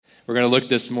We're going to look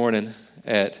this morning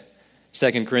at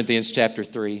 2 Corinthians chapter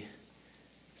 3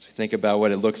 as we think about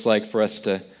what it looks like for us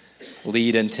to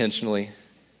lead intentionally,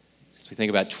 as we think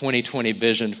about 2020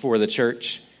 vision for the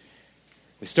church.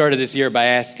 We started this year by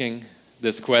asking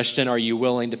this question: are you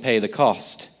willing to pay the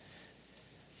cost?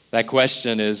 That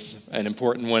question is an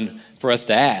important one for us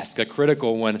to ask, a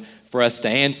critical one for us to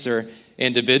answer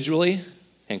individually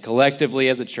and collectively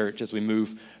as a church as we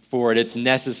move forward. It's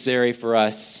necessary for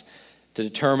us to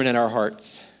determine in our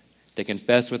hearts, to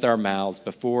confess with our mouths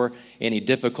before any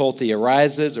difficulty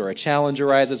arises or a challenge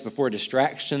arises, before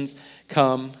distractions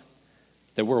come,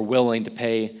 that we're willing to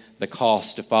pay the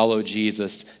cost to follow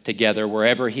Jesus together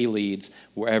wherever he leads,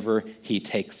 wherever he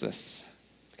takes us.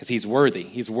 Because he's worthy.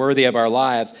 He's worthy of our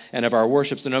lives and of our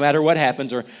worship. So no matter what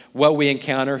happens or what we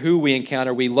encounter, who we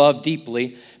encounter, we love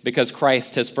deeply because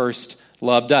Christ has first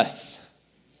loved us.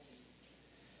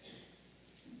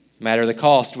 No matter the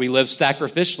cost, we live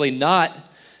sacrificially, not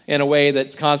in a way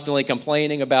that's constantly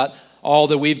complaining about all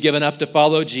that we've given up to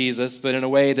follow Jesus, but in a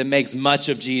way that makes much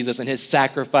of Jesus and his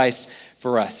sacrifice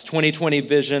for us. 2020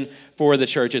 vision for the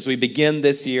church. As we begin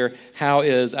this year, how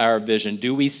is our vision?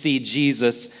 Do we see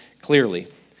Jesus clearly?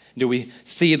 Do we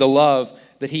see the love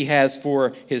that he has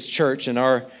for his church, and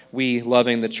are we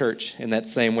loving the church in that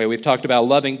same way? We've talked about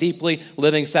loving deeply,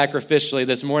 living sacrificially.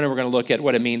 This morning we're going to look at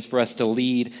what it means for us to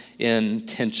lead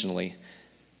intentionally.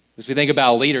 As we think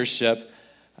about leadership,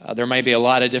 there may be a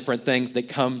lot of different things that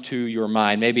come to your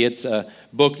mind. Maybe it's a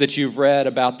book that you've read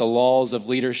about the laws of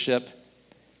leadership.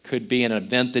 Could be an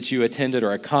event that you attended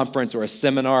or a conference or a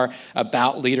seminar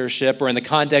about leadership. Or in the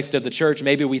context of the church,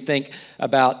 maybe we think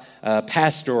about a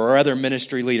pastor or other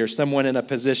ministry leader, someone in a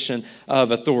position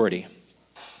of authority.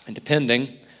 And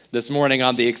depending this morning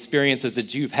on the experiences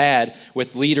that you've had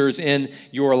with leaders in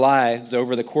your lives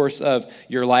over the course of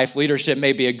your life, leadership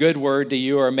may be a good word to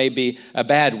you or may be a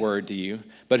bad word to you.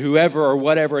 But whoever or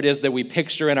whatever it is that we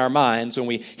picture in our minds when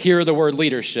we hear the word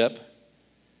leadership,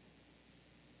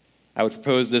 I would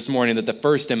propose this morning that the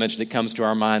first image that comes to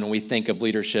our mind when we think of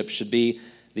leadership should be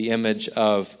the image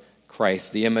of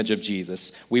Christ, the image of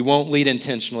Jesus. We won't lead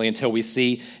intentionally until we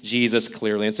see Jesus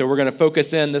clearly. And so we're going to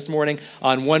focus in this morning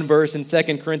on one verse in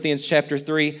 2 Corinthians chapter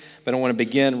 3, but I want to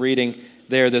begin reading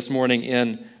there this morning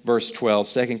in verse 12.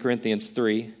 2 Corinthians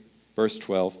 3, verse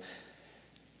 12.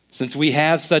 Since we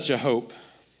have such a hope,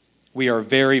 we are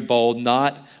very bold,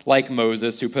 not like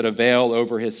Moses, who put a veil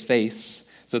over his face,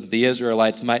 so that the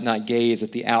Israelites might not gaze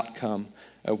at the outcome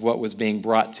of what was being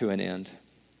brought to an end.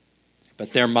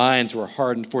 But their minds were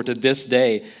hardened, for to this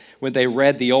day, when they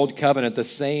read the Old Covenant, the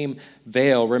same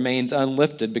veil remains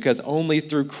unlifted, because only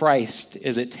through Christ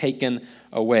is it taken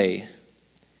away.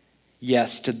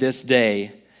 Yes, to this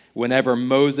day, whenever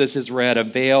Moses is read, a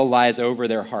veil lies over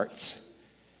their hearts.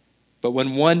 But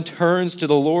when one turns to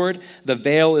the Lord, the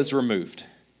veil is removed.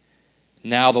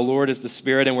 Now the Lord is the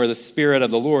Spirit, and where the Spirit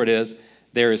of the Lord is,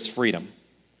 there is freedom.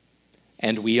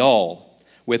 And we all,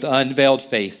 with unveiled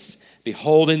face,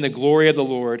 beholding the glory of the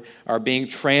Lord, are being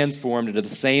transformed into the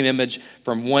same image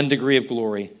from one degree of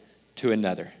glory to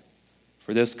another.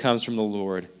 For this comes from the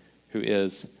Lord, who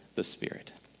is the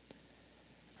Spirit.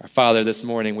 Our Father, this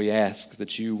morning we ask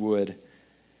that you would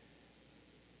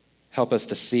help us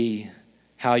to see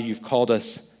how you've called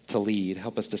us to lead.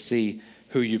 Help us to see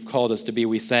who you've called us to be.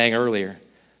 We sang earlier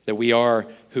that we are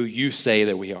who you say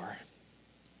that we are.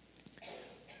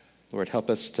 Lord, help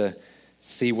us to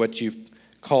see what you've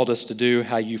called us to do,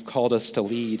 how you've called us to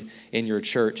lead in your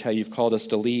church, how you've called us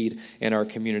to lead in our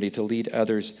community, to lead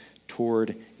others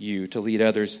toward you, to lead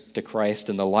others to Christ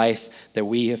and the life that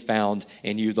we have found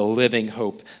in you, the living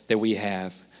hope that we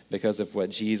have because of what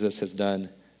Jesus has done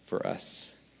for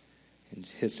us. In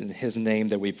his name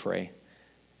that we pray.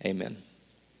 Amen.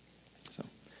 So,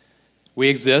 we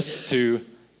exist to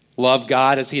love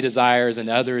God as he desires and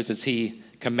others as he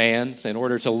commands in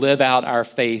order to live out our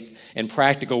faith in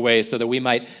practical ways so that we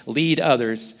might lead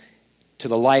others to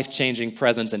the life-changing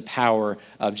presence and power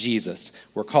of Jesus.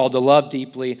 We're called to love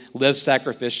deeply, live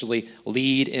sacrificially,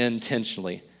 lead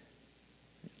intentionally.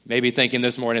 Maybe thinking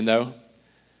this morning, though,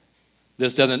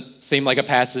 this doesn't seem like a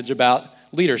passage about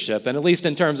leadership. And at least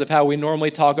in terms of how we normally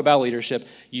talk about leadership,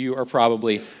 you are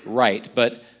probably right.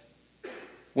 But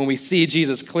when we see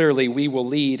Jesus clearly, we will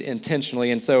lead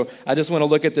intentionally. And so I just want to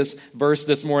look at this verse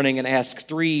this morning and ask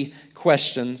 3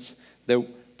 questions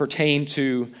that pertain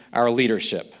to our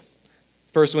leadership.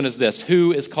 First one is this: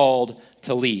 who is called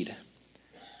to lead?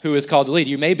 Who is called to lead?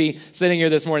 You may be sitting here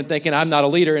this morning thinking, I'm not a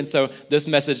leader, and so this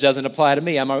message doesn't apply to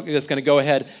me. I'm just going to go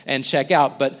ahead and check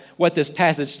out. But what this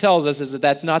passage tells us is that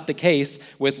that's not the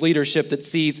case with leadership that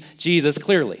sees Jesus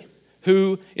clearly.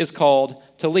 Who is called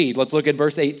to lead. Let's look at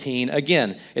verse 18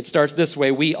 again. It starts this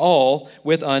way: we all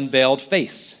with unveiled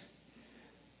face.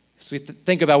 As we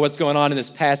think about what's going on in this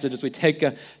passage, as we take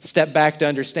a step back to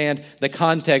understand the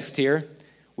context here,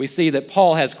 we see that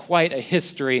Paul has quite a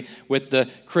history with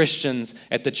the Christians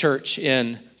at the church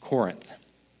in Corinth.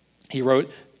 He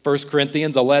wrote 1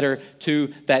 Corinthians, a letter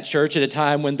to that church at a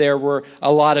time when there were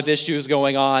a lot of issues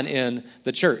going on in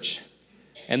the church.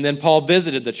 And then Paul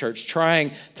visited the church,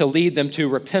 trying to lead them to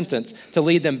repentance, to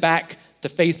lead them back to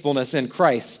faithfulness in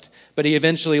Christ. But he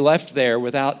eventually left there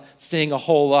without seeing a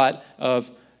whole lot of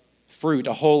fruit,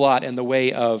 a whole lot in the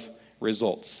way of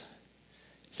results.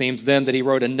 It seems then that he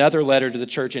wrote another letter to the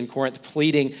church in Corinth,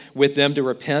 pleading with them to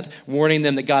repent, warning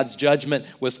them that God's judgment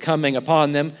was coming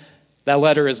upon them. That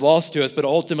letter is lost to us, but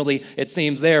ultimately, it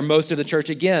seems there, most of the church,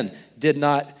 again, did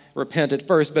not repent at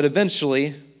first, but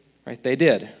eventually, right, they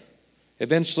did.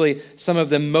 Eventually,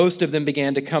 most of them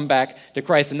began to come back to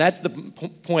Christ, and that's the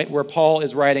point where Paul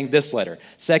is writing this letter,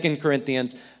 2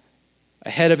 Corinthians,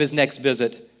 ahead of his next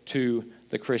visit to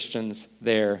the Christians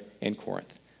there in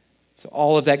Corinth. So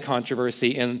all of that controversy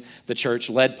in the church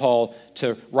led Paul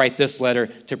to write this letter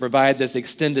to provide this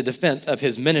extended defense of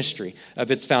his ministry, of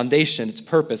its foundation, its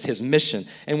purpose, his mission.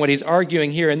 And what he's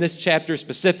arguing here in this chapter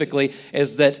specifically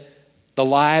is that the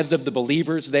lives of the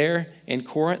believers there in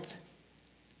Corinth,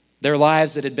 their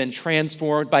lives that had been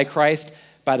transformed by Christ,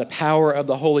 by the power of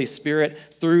the Holy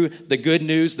Spirit, through the good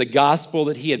news, the gospel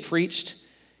that he had preached,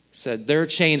 said their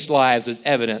changed lives is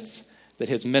evidence that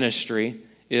his ministry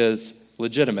is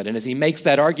legitimate. And as he makes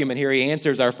that argument here, he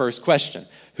answers our first question: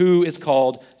 who is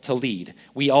called to lead?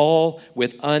 We all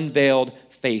with unveiled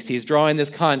face. He's drawing this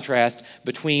contrast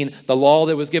between the law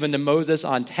that was given to Moses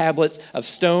on tablets of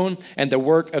stone and the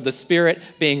work of the Spirit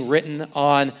being written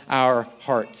on our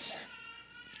hearts.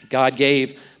 God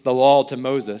gave the law to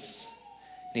Moses,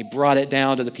 and he brought it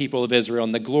down to the people of Israel.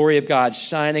 And the glory of God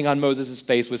shining on Moses'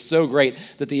 face was so great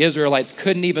that the Israelites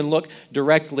couldn't even look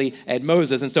directly at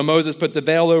Moses. And so Moses puts a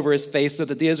veil over his face so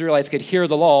that the Israelites could hear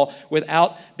the law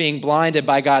without being blinded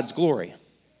by God's glory.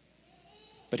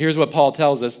 But here's what Paul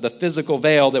tells us: the physical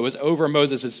veil that was over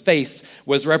Moses' face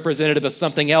was representative of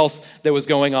something else that was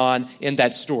going on in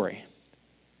that story.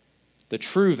 The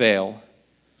true veil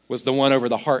was the one over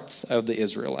the hearts of the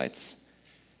Israelites,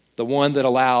 the one that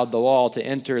allowed the law to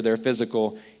enter their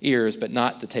physical ears, but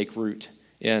not to take root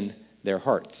in their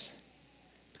hearts.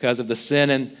 Because of the sin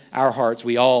in our hearts,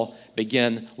 we all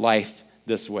begin life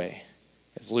this way.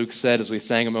 As Luke said, as we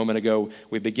sang a moment ago,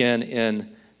 we begin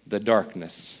in the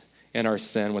darkness, in our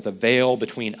sin, with a veil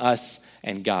between us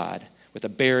and God, with a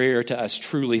barrier to us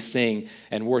truly seeing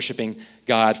and worshiping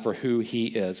God for who he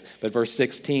is. But verse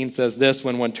 16 says this: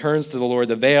 when one turns to the Lord,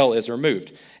 the veil is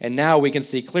removed. And now we can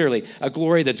see clearly a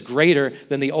glory that's greater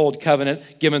than the old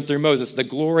covenant given through Moses, the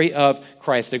glory of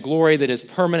Christ, a glory that is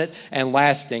permanent and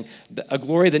lasting, a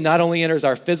glory that not only enters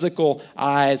our physical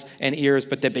eyes and ears,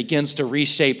 but that begins to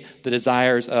reshape the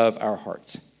desires of our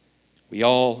hearts. We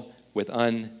all, with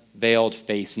unveiled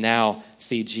face, now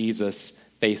see Jesus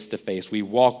face to face. We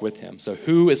walk with him. So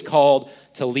who is called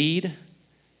to lead?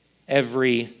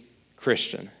 Every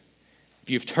Christian. If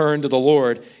you've turned to the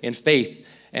Lord in faith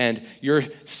and your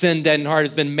sin-deadened heart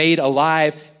has been made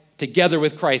alive together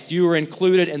with Christ, you are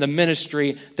included in the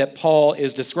ministry that Paul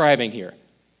is describing here.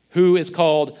 Who is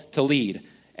called to lead?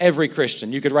 Every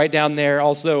Christian. You could write down there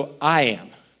also, I am.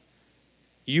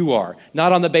 You are.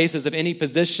 Not on the basis of any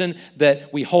position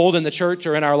that we hold in the church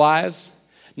or in our lives,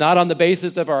 not on the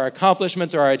basis of our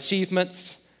accomplishments or our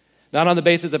achievements, not on the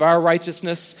basis of our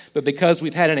righteousness, but because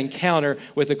we've had an encounter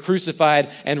with a crucified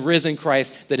and risen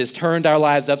Christ that has turned our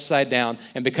lives upside down,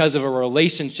 and because of a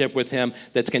relationship with him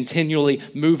that's continually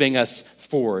moving us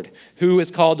forward. Who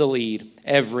is called to lead?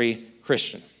 Every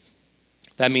Christian.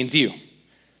 That means you.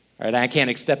 All right, I can't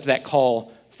accept that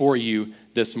call for you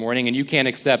this morning, and you can't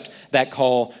accept that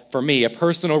call for me. A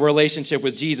personal relationship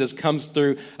with Jesus comes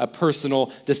through a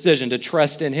personal decision to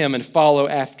trust in him and follow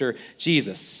after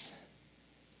Jesus.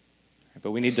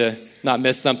 But we need to not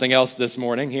miss something else this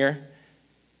morning here.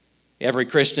 Every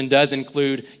Christian does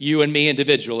include you and me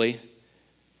individually,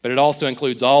 but it also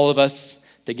includes all of us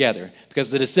together. Because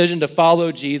the decision to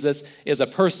follow Jesus is a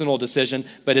personal decision,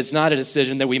 but it's not a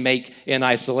decision that we make in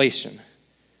isolation.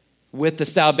 With the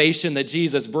salvation that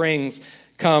Jesus brings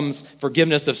comes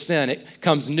forgiveness of sin. It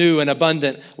comes new and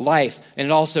abundant life, and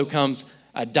it also comes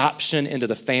adoption into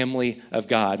the family of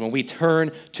God. When we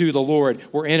turn to the Lord,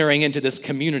 we're entering into this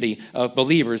community of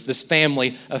believers, this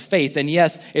family of faith. And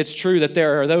yes, it's true that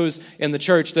there are those in the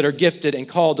church that are gifted and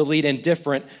called to lead in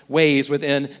different ways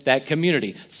within that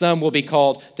community. Some will be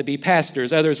called to be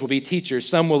pastors, others will be teachers,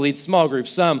 some will lead small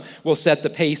groups, some will set the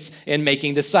pace in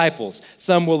making disciples,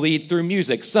 some will lead through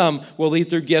music, some will lead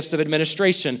through gifts of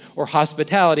administration or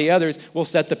hospitality, others will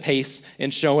set the pace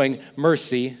in showing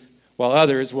mercy, while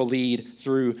others will lead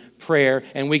through prayer.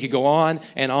 And we could go on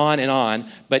and on and on,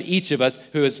 but each of us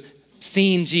who has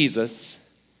seen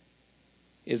Jesus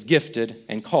is gifted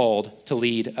and called to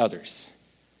lead others.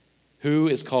 Who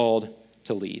is called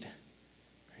to lead?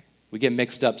 We get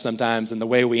mixed up sometimes in the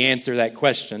way we answer that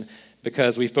question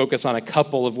because we focus on a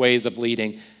couple of ways of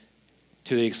leading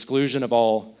to the exclusion of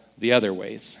all the other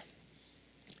ways.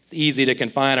 It's easy to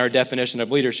confine our definition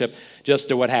of leadership just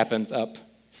to what happens up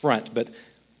front, but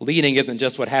leading isn't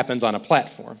just what happens on a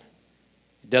platform.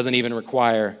 It doesn't even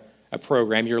require a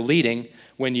program. You're leading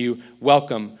when you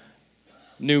welcome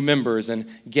new members and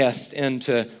guests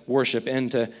into worship,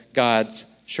 into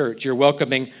God's church. You're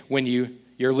welcoming when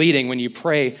you're leading when you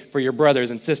pray for your brothers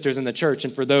and sisters in the church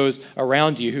and for those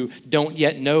around you who don't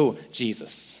yet know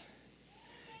Jesus.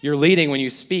 You're leading when you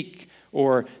speak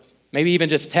or maybe even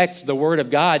just text the word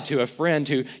of God to a friend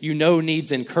who you know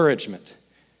needs encouragement.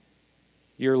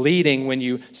 You're leading when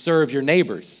you serve your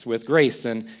neighbors with grace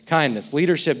and kindness.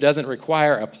 Leadership doesn't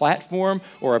require a platform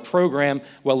or a program.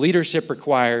 What leadership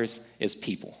requires is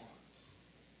people.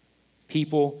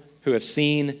 People who have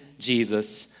seen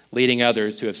Jesus leading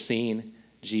others who have seen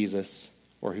Jesus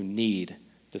or who need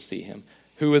to see him.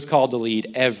 Who is called to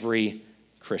lead? Every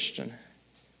Christian.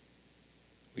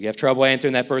 We have trouble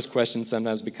answering that first question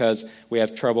sometimes because we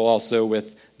have trouble also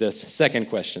with this second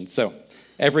question. So,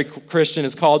 every Christian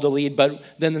is called to lead, but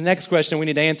then the next question we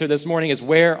need to answer this morning is,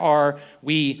 where are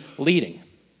we leading?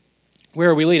 Where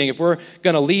are we leading? If we're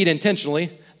going to lead intentionally,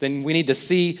 then we need to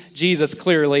see Jesus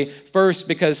clearly. First,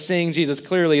 because seeing Jesus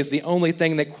clearly is the only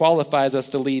thing that qualifies us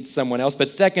to lead someone else. But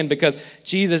second, because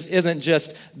Jesus isn't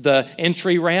just the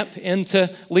entry ramp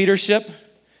into leadership.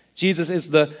 Jesus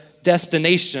is the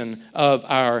destination of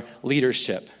our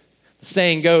leadership. The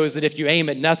saying goes that if you aim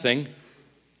at nothing,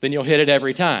 then you'll hit it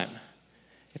every time.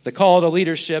 If the call to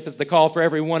leadership is the call for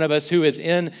every one of us who is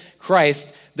in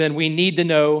Christ, then we need to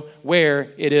know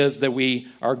where it is that we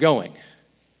are going.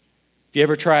 If you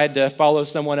ever tried to follow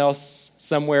someone else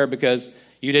somewhere because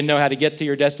you didn't know how to get to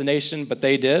your destination, but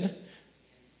they did?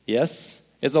 Yes.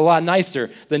 It's a lot nicer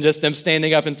than just them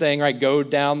standing up and saying, right, go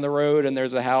down the road and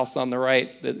there's a house on the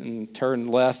right and turn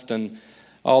left and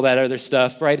all that other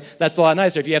stuff, right? That's a lot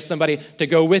nicer if you have somebody to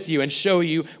go with you and show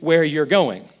you where you're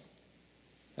going,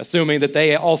 assuming that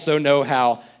they also know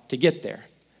how to get there.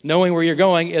 Knowing where you're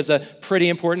going is a pretty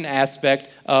important aspect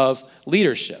of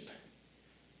leadership.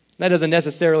 That doesn't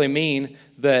necessarily mean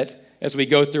that as we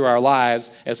go through our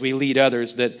lives, as we lead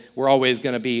others, that we're always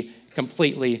going to be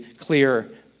completely clear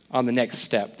on the next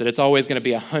step, that it's always going to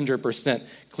be 100%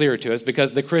 clear to us,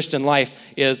 because the Christian life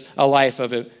is a life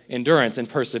of endurance and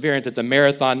perseverance. It's a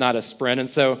marathon, not a sprint. And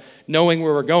so knowing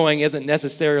where we're going isn't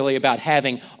necessarily about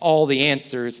having all the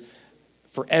answers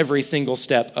for every single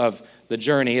step of the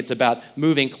journey. It's about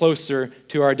moving closer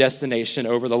to our destination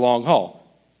over the long haul.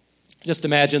 Just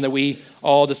imagine that we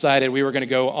all decided we were going to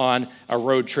go on a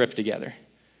road trip together.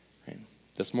 Right?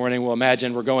 This morning we'll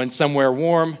imagine we're going somewhere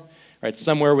warm, right?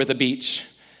 Somewhere with a beach,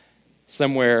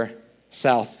 somewhere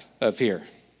south of here.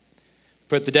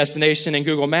 Put the destination in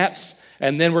Google Maps,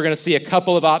 and then we're going to see a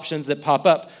couple of options that pop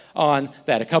up on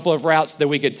that, a couple of routes that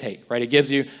we could take, right? It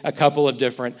gives you a couple of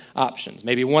different options.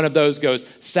 Maybe one of those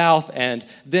goes south and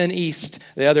then east.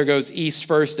 The other goes east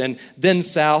first and then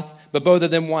south. But both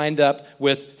of them wind up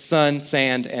with sun,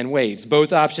 sand, and waves.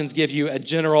 Both options give you a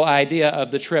general idea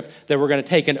of the trip that we're going to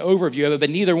take, an overview of it, but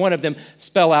neither one of them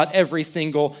spell out every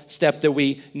single step that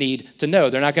we need to know.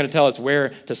 They're not going to tell us where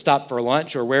to stop for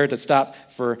lunch or where to stop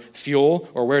for fuel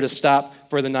or where to stop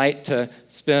for the night to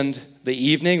spend the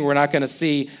evening. We're not going to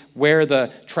see where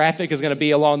the traffic is going to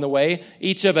be along the way.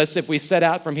 Each of us, if we set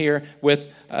out from here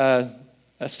with a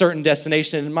certain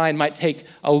destination in mind, might take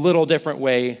a little different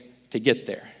way to get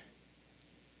there.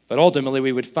 But ultimately,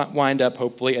 we would wind up,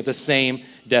 hopefully, at the same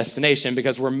destination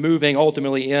because we're moving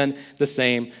ultimately in the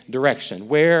same direction.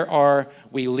 Where are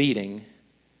we leading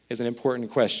is an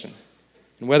important question.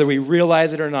 And whether we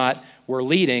realize it or not, we're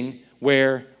leading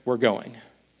where we're going.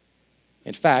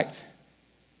 In fact,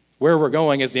 where we're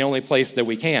going is the only place that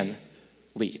we can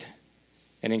lead.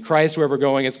 And in Christ, where we're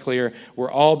going is clear. We're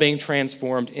all being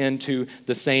transformed into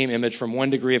the same image from one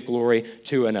degree of glory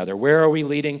to another. Where are we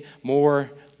leading? More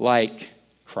like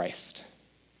Christ.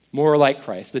 more like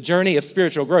Christ. The journey of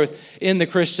spiritual growth in the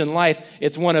Christian life,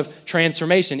 it's one of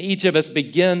transformation. Each of us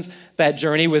begins that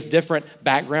journey with different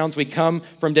backgrounds. We come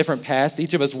from different paths.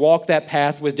 Each of us walk that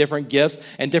path with different gifts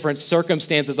and different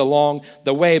circumstances along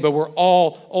the way, but we're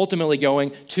all ultimately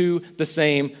going to the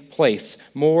same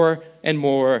place, more and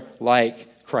more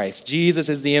like Christ. Jesus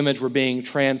is the image we're being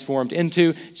transformed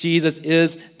into. Jesus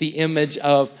is the image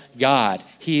of God.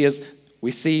 He is,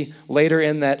 we see later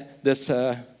in this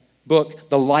book,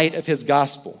 the light of his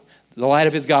gospel. The light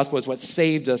of his gospel is what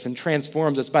saved us and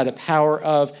transforms us by the power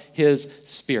of his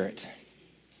Spirit.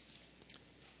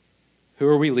 Where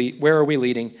are we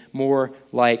leading? More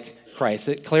like Christ.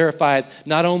 It clarifies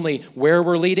not only where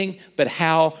we're leading, but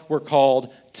how we're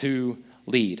called to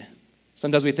lead.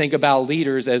 Sometimes we think about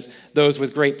leaders as those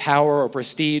with great power or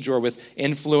prestige or with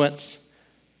influence.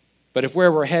 But if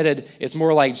where we're headed is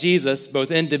more like Jesus, both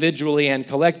individually and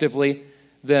collectively,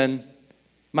 then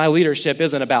my leadership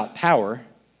isn't about power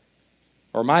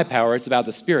or my power, it's about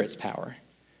the Spirit's power.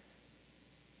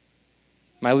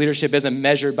 My leadership isn't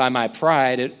measured by my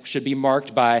pride, it should be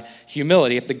marked by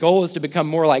humility. If the goal is to become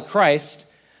more like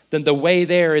Christ, then the way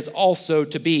there is also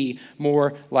to be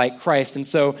more like Christ. And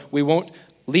so we won't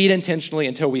lead intentionally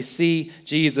until we see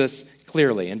Jesus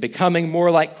clearly. And becoming more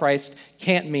like Christ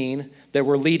can't mean that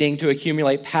we're leading to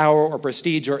accumulate power or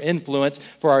prestige or influence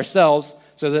for ourselves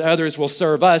so that others will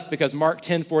serve us, because Mark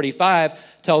 10:45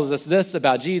 tells us this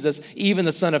about Jesus: even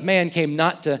the Son of Man came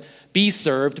not to be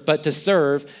served, but to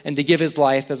serve and to give his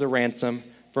life as a ransom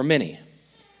for many.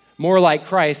 More like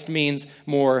Christ means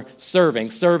more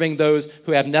serving those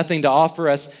who have nothing to offer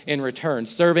us in return,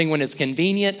 serving when it's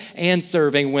convenient and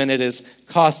serving when it is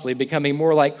costly. Becoming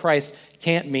more like Christ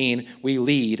can't mean we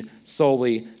lead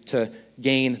solely to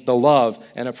gain the love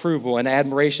and approval and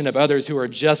admiration of others who are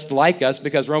just like us,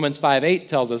 because Romans 5:8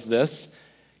 tells us this.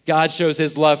 God shows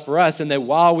his love for us, and that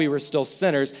while we were still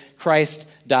sinners, Christ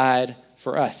died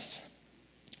for us.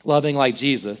 Loving like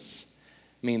Jesus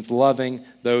means loving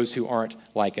those who aren't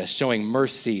like us, showing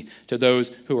mercy to those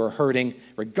who are hurting,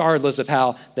 regardless of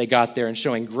how they got there, and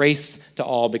showing grace to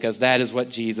all, because that is what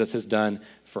Jesus has done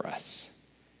for us.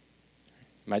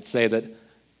 You might say that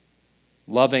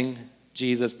loving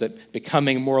Jesus, that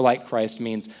becoming more like Christ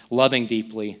means loving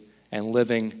deeply and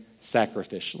living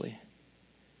sacrificially.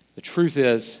 The truth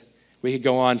is, we could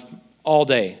go on all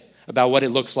day about what it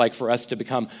looks like for us to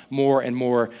become more and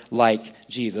more like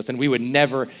Jesus, and we would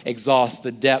never exhaust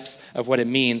the depths of what it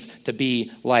means to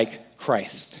be like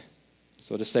Christ.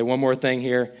 So I'll just say one more thing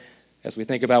here as we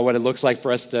think about what it looks like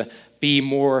for us to be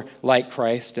more like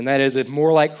Christ, and that is, if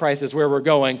more like Christ is where we're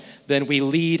going, then we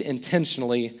lead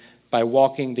intentionally by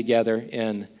walking together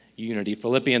in unity.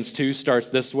 Philippians 2 starts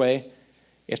this way: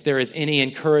 if there is any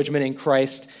encouragement in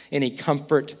Christ, any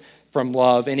comfort from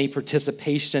love, any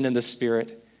participation in the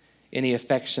Spirit, any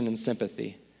affection and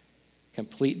sympathy,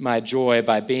 complete my joy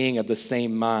by being of the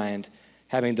same mind,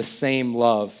 having the same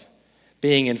love,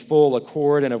 being in full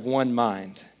accord and of one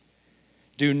mind.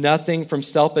 Do nothing from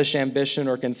selfish ambition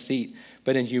or conceit,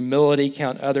 but in humility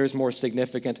count others more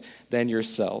significant than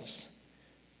yourselves.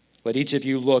 Let each of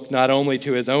you look not only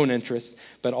to his own interests,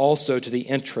 but also to the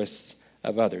interests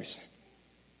of others.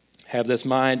 Have this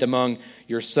mind among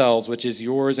yourselves, which is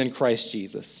yours in Christ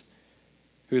Jesus,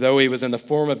 who, though he was in the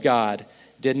form of God,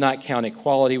 did not count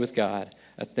equality with God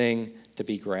a thing to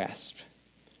be grasped,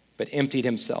 but emptied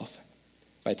himself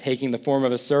by taking the form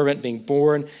of a servant, being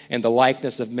born in the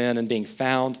likeness of men, and being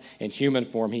found in human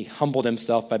form. He humbled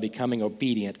himself by becoming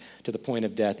obedient to the point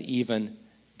of death, even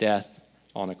death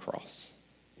on a cross.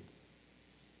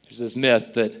 There's this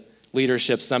myth that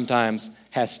leadership sometimes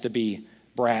has to be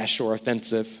brash or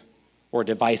offensive or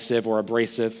divisive or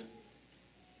abrasive.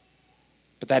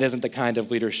 But that isn't the kind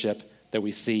of leadership that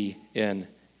we see in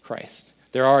Christ.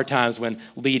 There are times when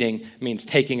leading means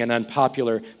taking an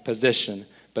unpopular position,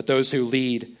 but those who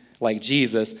lead like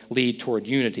Jesus lead toward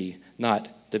unity, not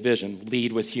division.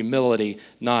 Lead with humility,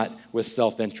 not with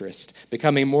self-interest.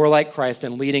 Becoming more like Christ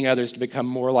and leading others to become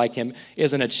more like him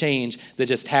isn't a change that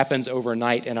just happens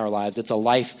overnight in our lives. It's a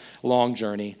lifelong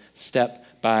journey, step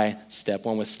by step,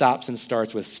 one with stops and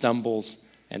starts, with stumbles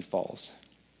and falls.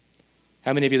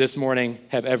 How many of you this morning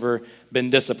have ever been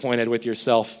disappointed with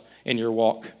yourself in your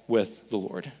walk with the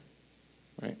Lord?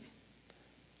 Right?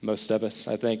 Most of us,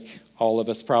 I think, all of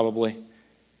us probably.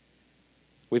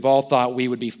 We've all thought we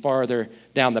would be farther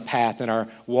down the path in our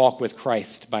walk with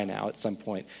Christ by now at some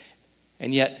point.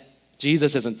 And yet,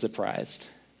 Jesus isn't surprised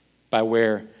by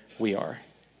where we are.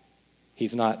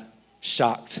 He's not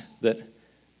shocked that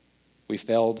we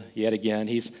failed yet again.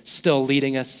 He's still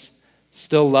leading us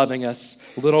still loving us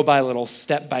little by little,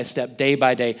 step by step, day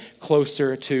by day,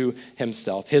 closer to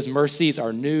himself. His mercies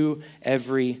are new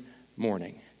every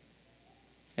morning.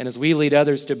 And as we lead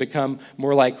others to become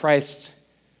more like Christ,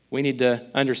 we need to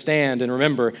understand and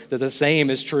remember that the same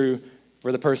is true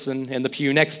for the person in the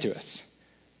pew next to us.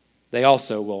 They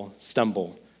also will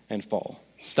stumble and fall,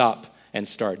 stop and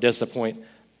start, disappoint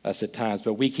us at times.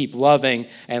 But we keep loving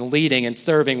and leading and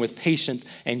serving with patience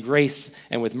and grace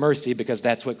and with mercy because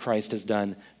that's what Christ has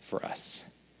done for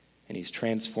us. And he's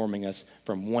transforming us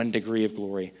from one degree of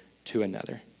glory to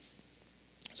another.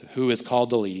 So who is called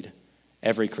to lead?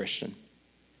 Every Christian.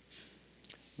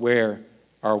 Where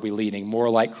are we leading? More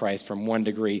like Christ from one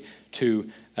degree to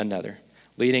another.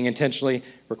 Leading intentionally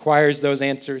requires those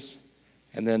answers.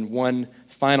 And then one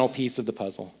final piece of the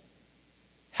puzzle.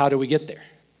 How do we get there?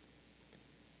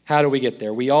 How do we get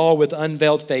there? We all, with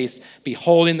unveiled face,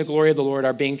 beholding the glory of the Lord,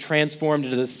 are being transformed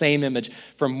into the same image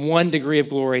from one degree of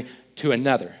glory to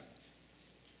another.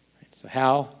 So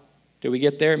how do we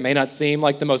get there? It may not seem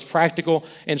like the most practical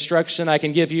instruction I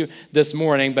can give you this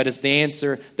morning, but it's the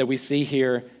answer that we see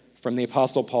here from the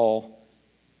Apostle Paul,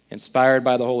 inspired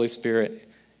by the Holy Spirit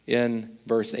in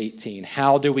verse 18.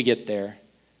 How do we get there?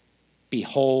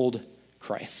 Behold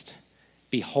Christ.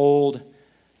 Behold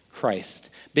Christ.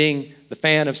 Being the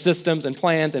fan of systems and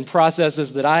plans and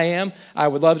processes that I am, I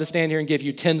would love to stand here and give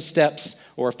you 10 steps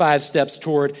or 5 steps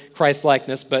toward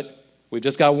Christ-likeness, but we've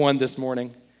just got one this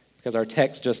morning because our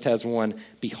text just has one.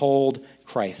 Behold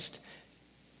Christ.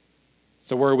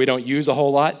 It's a word we don't use a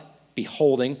whole lot,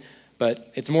 beholding, but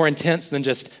it's more intense than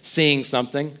just seeing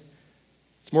something.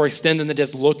 It's more extended than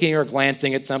just looking or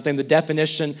glancing at something. The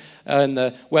definition in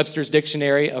the Webster's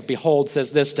Dictionary of behold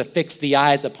says this: to fix the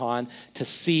eyes upon, to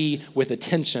see with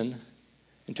attention,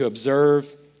 and to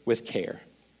observe with care.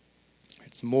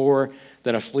 It's more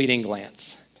than a fleeting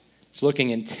glance. It's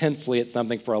looking intensely at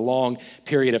something for a long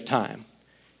period of time.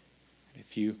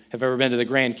 If you have ever been to the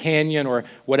Grand Canyon or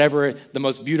whatever the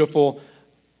most beautiful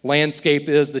landscape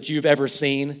is that you've ever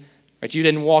seen, right, you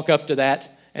didn't walk up to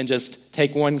that and just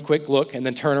take one quick look and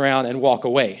then turn around and walk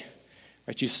away.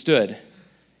 Right? You stood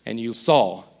and you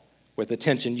saw with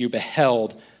attention, you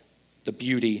beheld the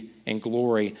beauty and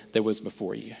glory that was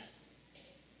before you.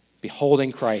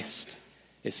 Beholding Christ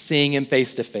is seeing him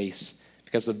face to face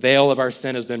because the veil of our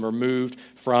sin has been removed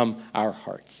from our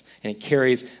hearts. And it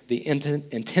carries the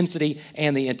intensity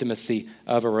and the intimacy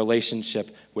of a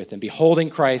relationship with him. Beholding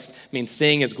Christ means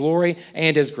seeing his glory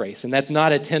and his grace. And that's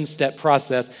not a 10-step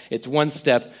process. It's one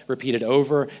step repeated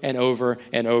over and over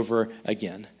and over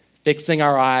again. Fixing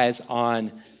our eyes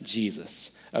on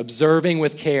Jesus. Observing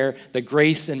with care the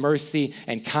grace and mercy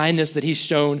and kindness that he's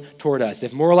shown toward us.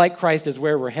 If more like Christ is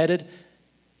where we're headed,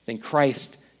 then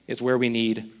Christ is where we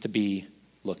need to be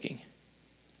looking.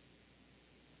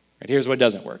 Right, here's what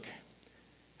doesn't work.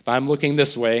 If I'm looking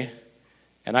this way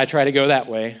and I try to go that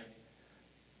way,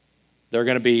 there are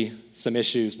going to be some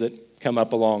issues that come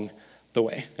up along the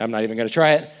way. I'm not even going to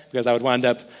try it because I would wind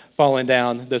up falling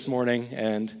down this morning,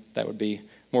 and that would be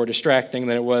more distracting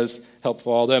than it was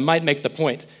helpful, although it might make the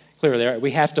point clear there.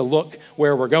 We have to look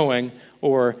where we're going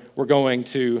or we're going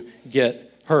to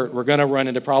get hurt. We're going to run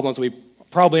into problems we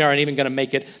probably aren't even going to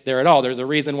make it there at all. There's a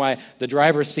reason why the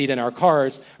driver's seat in our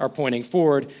cars are pointing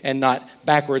forward and not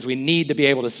backwards. We need to be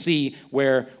able to see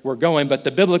where we're going, but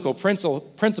the biblical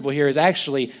principle here is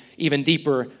actually even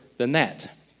deeper than that.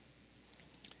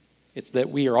 It's that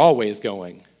we are always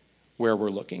going where we're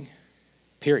looking,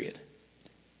 period.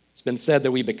 It's been said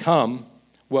that we become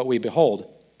what we behold.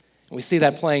 And we see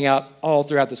that playing out all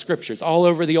throughout the scriptures, all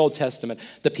over the Old Testament.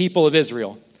 The people of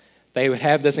Israel, they would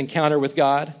have this encounter with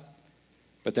God,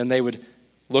 but then they would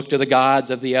look to the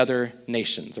gods of the other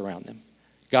nations around them.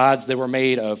 Gods that were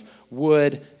made of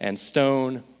wood and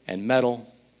stone and metal.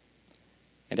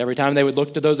 And every time they would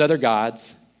look to those other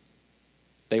gods,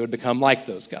 they would become like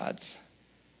those gods.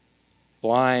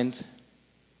 Blind,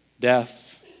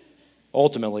 deaf,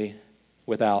 ultimately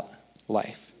without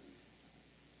life.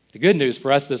 The good news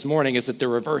for us this morning is that the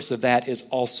reverse of that is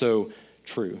also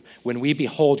true. When we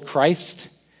behold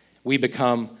Christ, we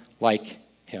become like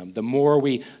him. The more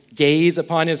we gaze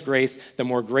upon his grace, the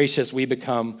more gracious we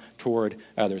become toward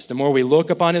others. The more we look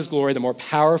upon his glory, the more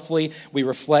powerfully we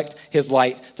reflect his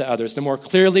light to others. The more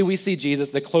clearly we see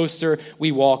Jesus, the closer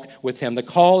we walk with him. The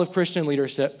call of Christian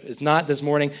leadership is not this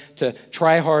morning to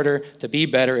try harder, to be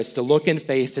better. It's to look in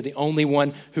faith to the only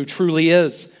one who truly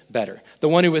is better. The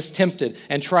one who was tempted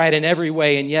and tried in every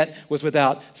way and yet was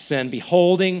without sin.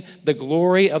 Beholding the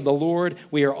glory of the Lord,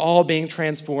 we are all being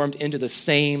transformed into the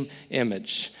same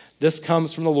image. This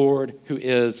comes from the Lord who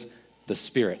is the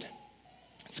Spirit.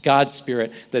 It's God's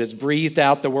Spirit that has breathed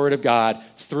out the Word of God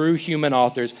through human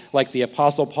authors like the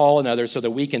Apostle Paul and others so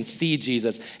that we can see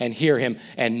Jesus and hear him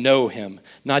and know him.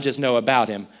 Not just know about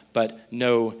him, but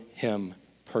know him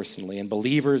personally. And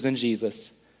believers in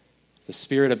Jesus, the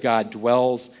Spirit of God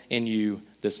dwells in you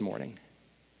this morning.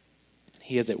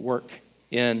 He is at work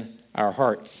in our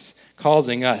hearts,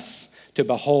 causing us to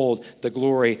behold the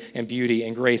glory and beauty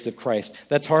and grace of Christ.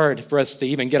 That's hard for us to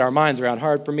even get our minds around,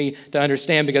 hard for me to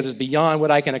understand because it's beyond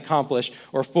what I can accomplish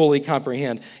or fully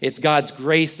comprehend. It's God's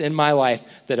grace in my life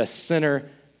that a sinner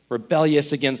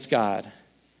rebellious against God,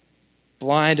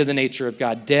 blind to the nature of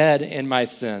God, dead in my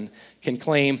sin, can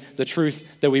claim the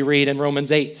truth that we read in Romans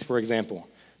 8, for example.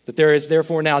 That there is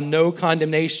therefore now no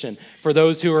condemnation for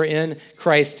those who are in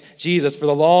Christ Jesus. For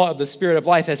the law of the Spirit of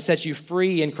life has set you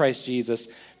free in Christ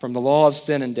Jesus from the law of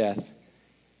sin and death.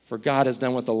 For God has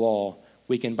done what the law,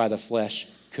 weakened by the flesh,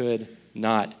 could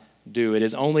not do. It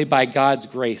is only by God's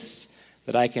grace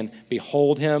that I can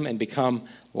behold him and become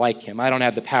like him. I don't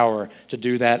have the power to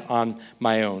do that on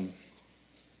my own.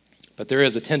 But there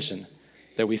is a tension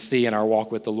that we see in our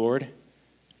walk with the Lord.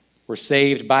 We're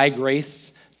saved by grace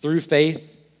through faith,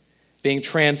 being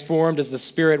transformed as the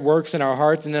Spirit works in our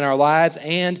hearts and in our lives,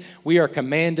 and we are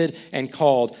commanded and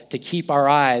called to keep our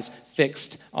eyes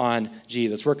fixed on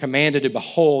Jesus. We're commanded to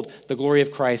behold the glory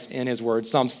of Christ in his word.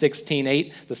 Psalm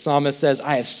 16:8, the psalmist says,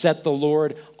 I have set the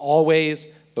Lord always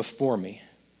before me.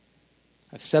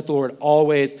 I've set the Lord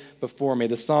always before me.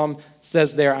 The psalm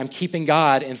says there, I'm keeping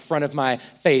God in front of my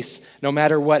face. No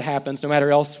matter what happens, no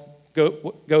matter else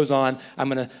goes on, I'm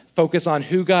going to focus on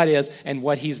who God is and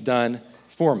what he's done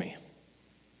for me.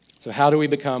 So how do we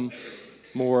become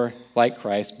more like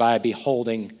Christ? By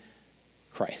beholding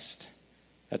Christ.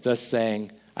 That's us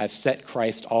saying, I've set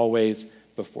Christ always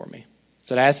before me.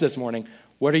 So to ask this morning,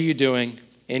 what are you doing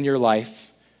in your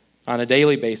life on a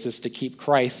daily basis to keep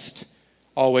Christ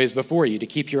always before you, to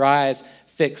keep your eyes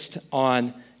fixed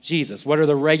on Jesus? What are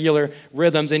the regular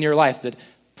rhythms in your life that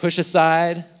push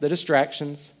aside the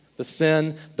distractions, the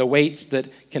sin, the weights that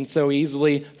can so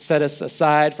easily set us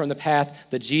aside from the path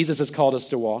that Jesus has called us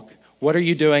to walk? What are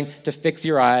you doing to fix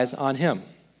your eyes on him?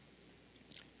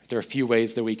 There are a few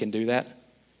ways that we can do that.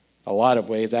 A lot of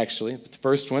ways, actually. But the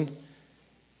first one, the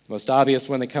most obvious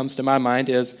one that comes to my mind,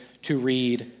 is to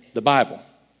read the Bible,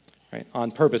 right?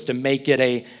 On purpose, to make it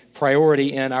a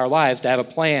priority in our lives, to have a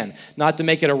plan, not to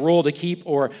make it a rule to keep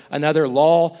or another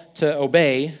law to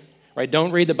obey. Right?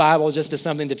 Don't read the Bible just as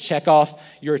something to check off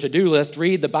your to-do list.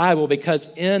 Read the Bible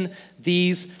because in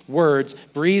these words,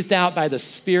 breathed out by the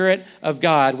Spirit of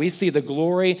God, we see the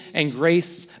glory and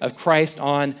grace of Christ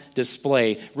on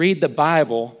display. Read the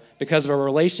Bible because of a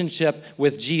relationship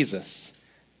with Jesus.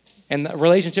 And the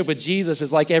relationship with Jesus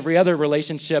is like every other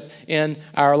relationship in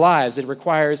our lives. It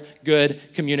requires good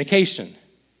communication.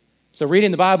 So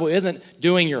reading the Bible isn't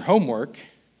doing your homework.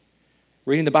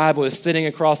 Reading the Bible is sitting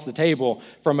across the table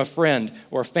from a friend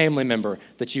or a family member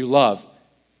that you love.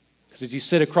 Because as you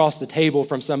sit across the table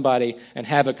from somebody and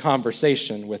have a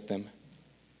conversation with them,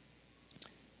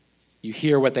 you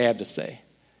hear what they have to say.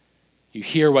 You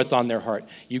hear what's on their heart.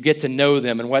 You get to know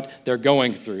them and what they're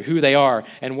going through, who they are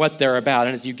and what they're about.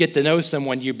 And as you get to know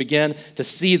someone, you begin to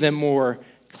see them more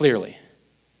clearly.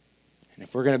 And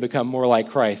if we're going to become more like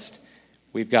Christ,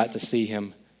 we've got to see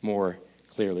him more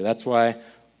clearly. That's why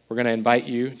we're going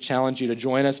to challenge you to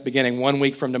join us beginning 1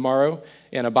 week from tomorrow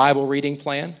in a Bible reading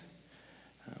plan.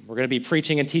 We're going to be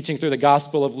preaching and teaching through the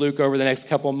Gospel of Luke over the next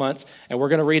couple of months, and we're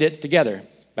going to read it together,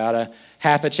 about a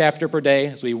half a chapter per day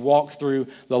as we walk through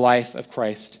the life of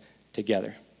Christ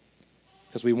together.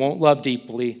 Because we won't love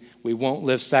deeply, we won't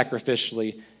live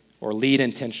sacrificially, or lead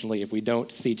intentionally if we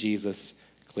don't see Jesus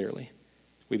clearly.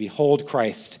 We behold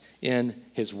Christ in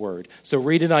his word. So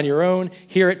read it on your own,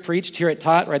 hear it preached, hear it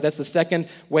taught, right? That's the second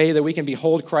way that we can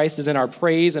behold Christ is in our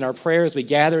praise and our prayers. We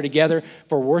gather together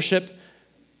for worship.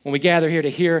 When we gather here to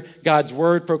hear God's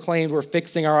word proclaimed, we're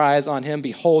fixing our eyes on him,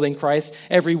 beholding Christ.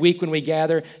 Every week when we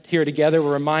gather here together,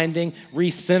 we're reminding,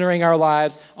 recentering our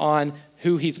lives on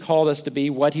who he's called us to be,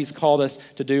 what he's called us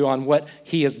to do, on what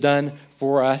he has done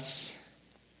for us.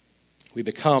 We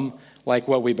become like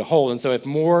what we behold. And so if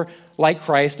more like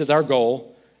Christ is our goal,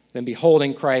 then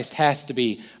beholding Christ has to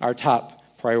be our top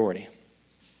priority.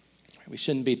 We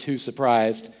shouldn't be too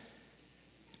surprised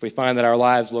if we find that our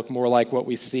lives look more like what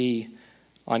we see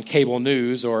on cable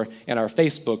news or in our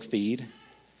Facebook feed,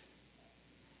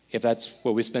 if that's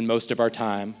what we spend most of our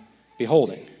time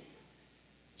beholding.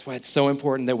 That's why it's so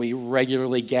important that we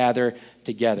regularly gather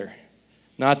together.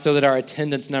 Not so that our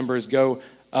attendance numbers go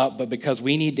up, but because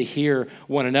we need to hear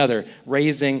one another,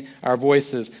 raising our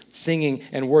voices, singing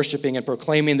and worshiping and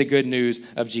proclaiming the good news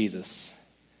of Jesus.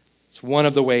 It's one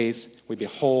of the ways we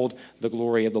behold the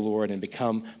glory of the Lord and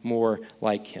become more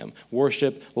like him.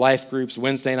 Worship, life groups,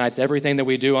 Wednesday nights, everything that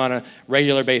we do on a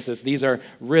regular basis, these are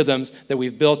rhythms that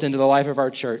we've built into the life of our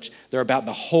church. They're about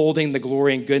beholding the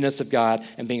glory and goodness of God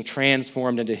and being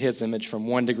transformed into his image from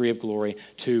one degree of glory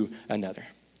to another.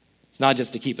 It's not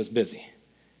just to keep us busy.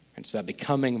 It's about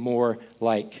becoming more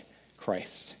like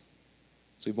Christ.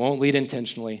 So we won't lead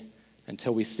intentionally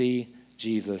until we see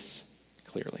Jesus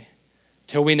clearly.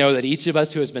 Till we know that each of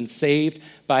us who has been saved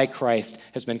by Christ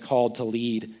has been called to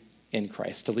lead in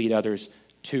Christ, to lead others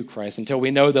to Christ. Until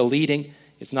we know the leading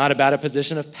is not about a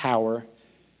position of power,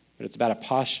 but it's about a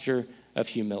posture of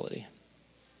humility.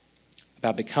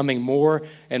 About becoming more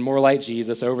and more like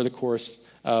Jesus over the course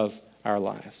of our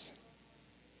lives.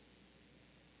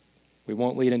 We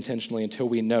won't lead intentionally until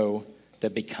we know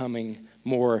that becoming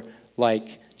more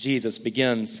like Jesus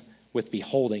begins with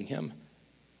beholding him,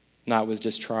 not with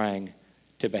just trying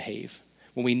to behave.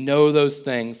 When we know those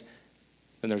things,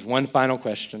 then there's one final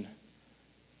question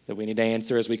that we need to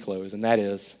answer as we close, and that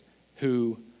is,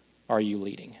 who are you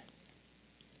leading?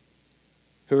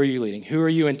 Who are you leading? Who are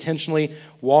you intentionally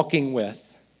walking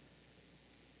with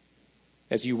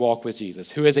as you walk with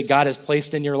Jesus? Who is it God has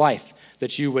placed in your life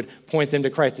that you would point them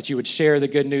to Christ, that you would share the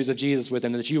good news of Jesus with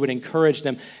them, that you would encourage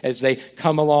them as they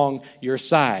come along your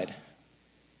side?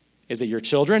 Is it your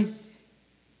children?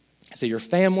 Is it your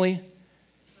family?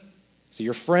 Is it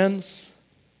your friends?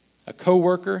 A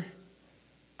coworker?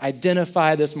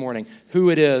 Identify this morning who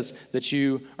it is that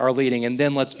you are leading, and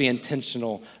then let's be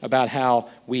intentional about how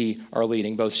we are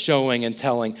leading, both showing and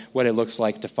telling what it looks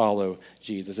like to follow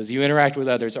Jesus. As you interact with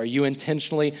others, are you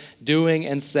intentionally doing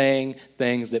and saying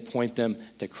things that point them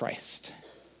to Christ?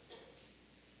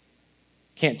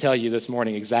 Can't tell you this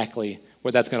morning exactly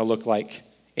what that's going to look like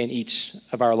in each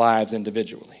of our lives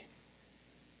individually.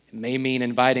 It may mean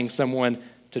inviting someone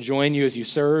to join you as you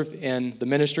serve in the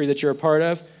ministry that you're a part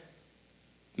of.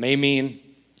 May mean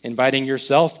inviting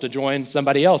yourself to join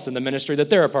somebody else in the ministry that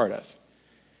they're a part of.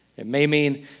 It may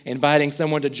mean inviting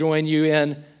someone to join you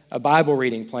in a Bible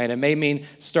reading plan. It may mean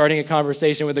starting a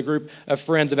conversation with a group of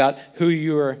friends about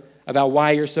about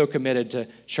why you're so committed to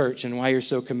church and why you're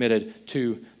so committed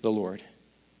to the Lord.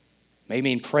 It may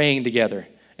mean praying together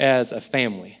as a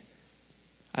family.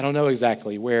 I don't know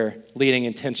exactly where leading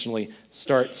intentionally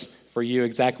starts for you,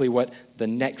 exactly what the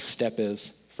next step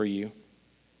is for you.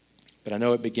 But I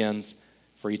know it begins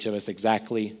for each of us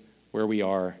exactly where we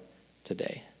are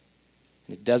today.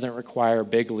 And it doesn't require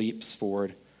big leaps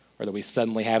forward or that we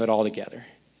suddenly have it all together.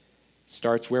 It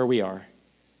starts where we are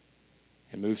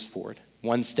and moves forward,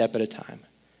 one step at a time,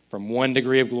 from one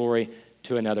degree of glory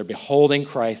to another, beholding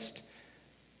Christ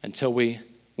until we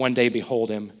one day behold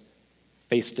him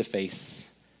face to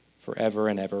face forever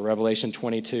and ever. Revelation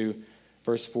 22,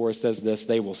 verse 4 says this: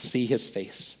 they will see his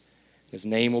face. His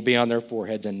name will be on their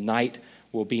foreheads, and night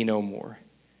will be no more.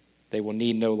 They will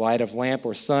need no light of lamp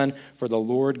or sun, for the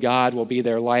Lord God will be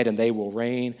their light, and they will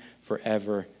reign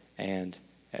forever and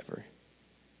ever.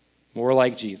 More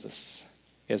like Jesus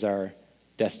is our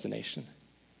destination.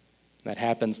 That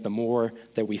happens the more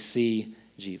that we see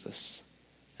Jesus,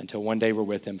 until one day we're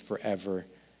with him forever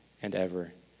and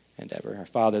ever and ever. Our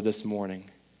Father, this morning,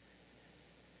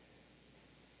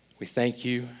 we thank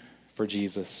you for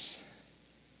Jesus,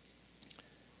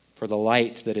 for the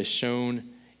light that is shown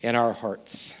in our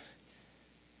hearts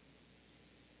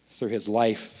through his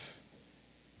life,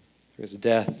 through his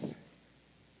death,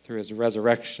 through his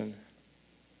resurrection,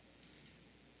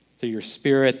 through your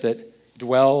Spirit that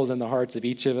dwells in the hearts of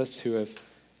each of us who have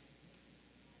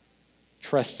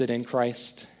trusted in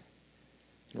Christ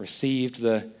and received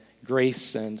the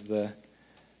grace and the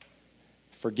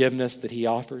forgiveness that he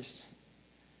offers,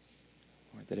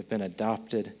 or that have been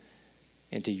adopted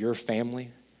into your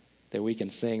family, that we can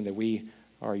sing that we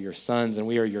are your sons and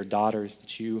we are your daughters,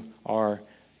 that you are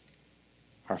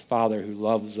our Father who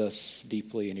loves us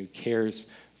deeply and who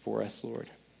cares for us, Lord.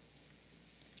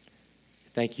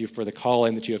 Thank you for the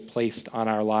calling that you have placed on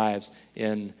our lives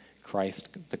in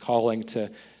Christ, the calling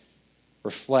to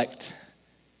reflect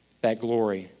that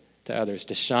glory to others,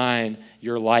 to shine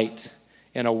your light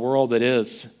in a world that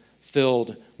is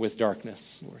filled with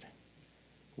darkness, Lord.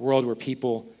 A world where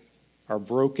people are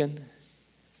broken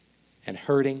and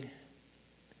hurting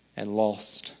and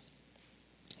lost.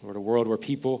 Lord, a world where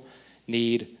people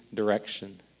need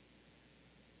direction.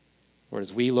 Lord,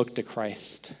 as we look to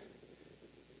Christ,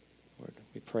 Lord,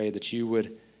 we pray that you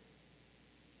would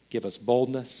give us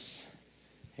boldness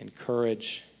and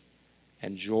courage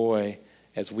and joy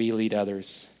as we lead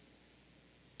others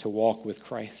to walk with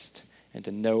Christ and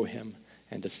to know him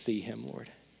and to see him, Lord.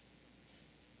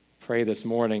 Pray this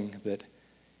morning that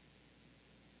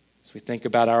As we think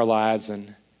about our lives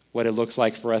and what it looks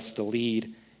like for us to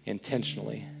lead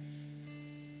intentionally,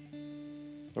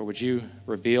 Lord, would you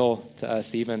reveal to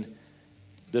us even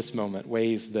this moment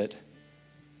ways that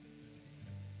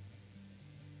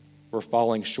we're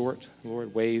falling short,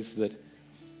 Lord, ways that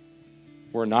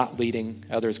we're not leading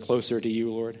others closer to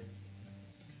you, Lord.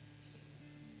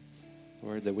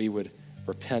 Lord, that we would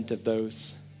repent of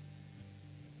those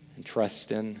and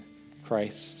trust in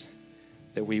Christ,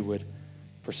 that we would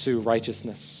pursue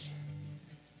righteousness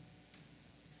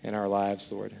in our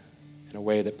lives, Lord, in a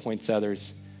way that points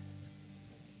others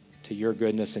to your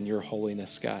goodness and your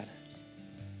holiness, God.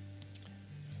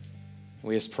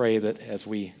 We just pray that as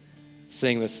we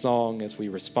sing this song, as we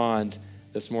respond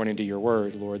this morning to your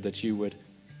word, Lord, that you would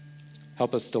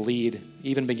help us to lead,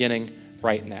 even beginning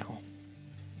right now.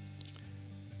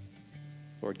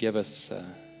 Lord, give us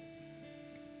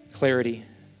clarity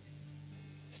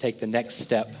to take the next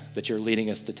step that you're leading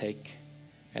us to take,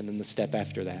 and then the step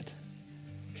after that.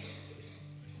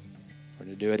 Or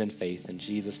to do it in faith. In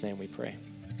Jesus' name we pray.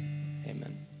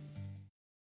 Amen.